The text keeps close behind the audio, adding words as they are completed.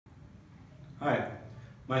Hi,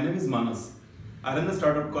 my name is Manas. I run a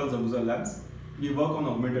startup called Zabuza Labs. We work on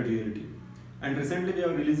augmented reality. And recently we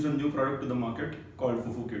have released a new product to the market called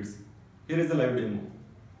Fufu Kids. Here is a live demo.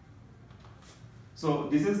 So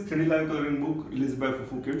this is 3D live coloring book released by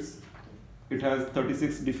Fufu Kids. It has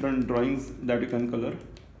 36 different drawings that you can color.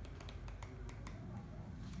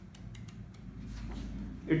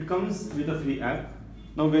 It comes with a free app.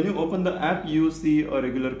 Now when you open the app, you see a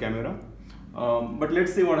regular camera. But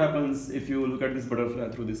let's see what happens if you look at this butterfly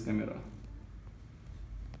through this camera.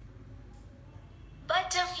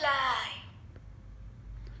 Butterfly.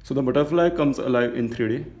 So the butterfly comes alive in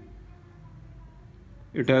 3D.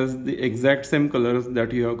 It has the exact same colors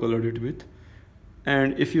that you have colored it with.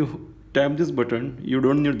 And if you tap this button, you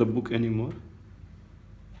don't need the book anymore.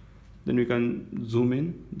 Then you can zoom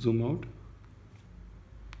in, zoom out.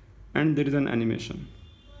 And there is an animation.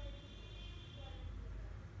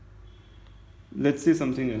 Let's see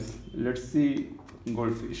something else. Let's see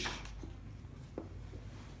goldfish.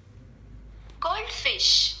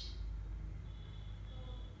 Goldfish.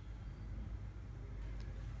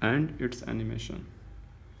 And its animation.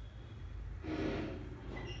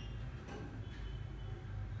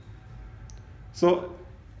 So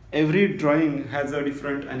every drawing has a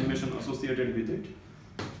different animation associated with it.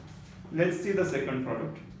 Let's see the second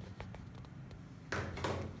product.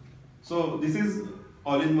 So this is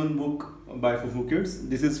all-in-one book by Fufu Kids.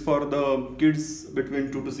 This is for the kids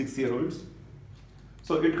between 2 to 6 year olds.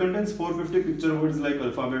 So it contains 450 picture words like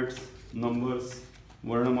alphabets, numbers,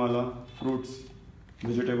 varnamala, fruits,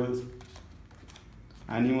 vegetables,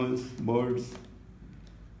 animals, birds,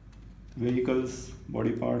 vehicles,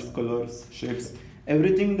 body parts, colors, shapes.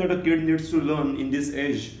 Everything that a kid needs to learn in this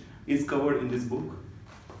age is covered in this book.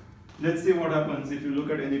 Let's see what happens if you look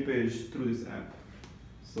at any page through this app.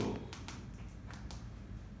 So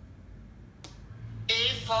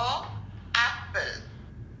A for apple.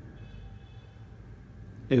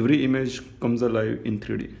 every image comes alive in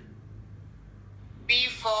 3D. B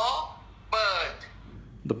for bird.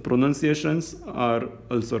 The pronunciations are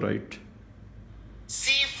also right.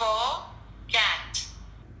 C for cat.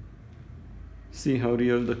 See how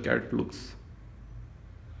real the cat looks.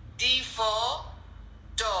 D for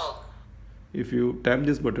dog. If you tap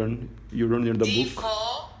this button, you don't need the D book.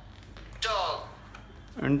 for dog.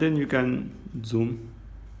 And then you can zoom.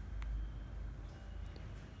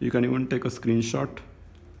 You can even take a screenshot.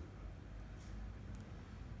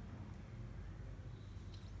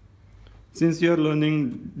 Since you are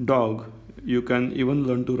learning dog, you can even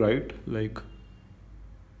learn to write like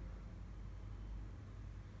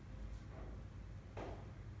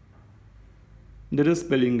there is a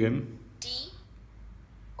spelling game. D-O-G.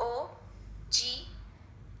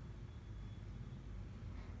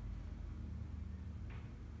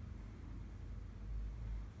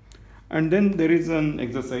 And then there is an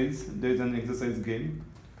exercise. There is an exercise game.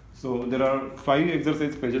 So there are 5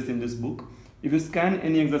 exercise pages in this book. If you scan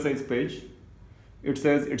any exercise page, it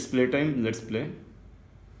says it's playtime, let's play.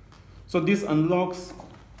 So this unlocks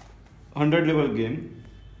 100 level game.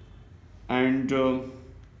 And the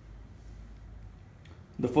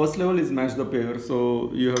first level is match the pair.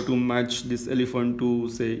 So you have to match this elephant to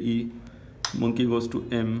say E, monkey goes to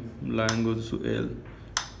M, lion goes to L,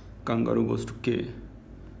 kangaroo goes to K.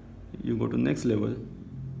 You go to next level.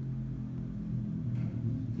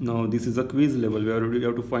 Now this is a quiz level where you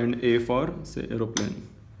have to find A for say aeroplane,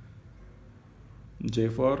 J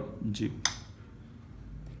for jeep.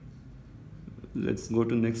 Let's go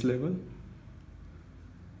to next level.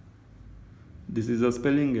 This is a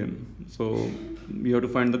spelling game, so you have to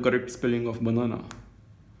find the correct spelling of banana.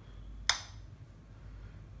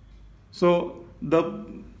 So the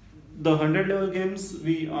 100 level games,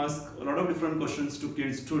 we ask a lot of different questions to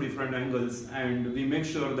kids, 2 different angles, and we make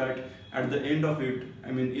sure that at the end of it,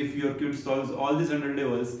 I mean, if your kid solves all these 100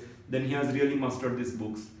 levels, then he has really mastered these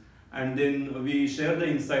books. And then we share the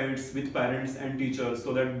insights with parents and teachers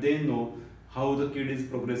so that they know how the kid is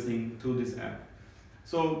progressing through this app.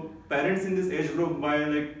 So parents in this age group buy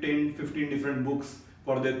like 10-15 different books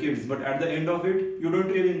for their kids, but at the end of it, you don't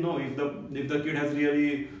really know if the kid has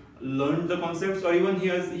really learned the concepts or even he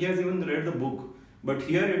has even read the book. But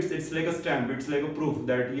here it's like a stamp, it's like a proof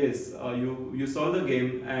that yes, you saw the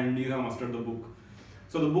game and you have mastered the book.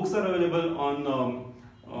 So the books are available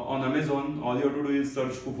on Amazon. All you have to do is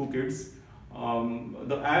search Fufu Kids.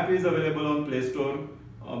 The app is available on Play Store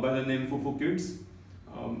by the name Fufu Kids.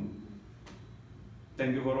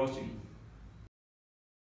 Thank you for watching.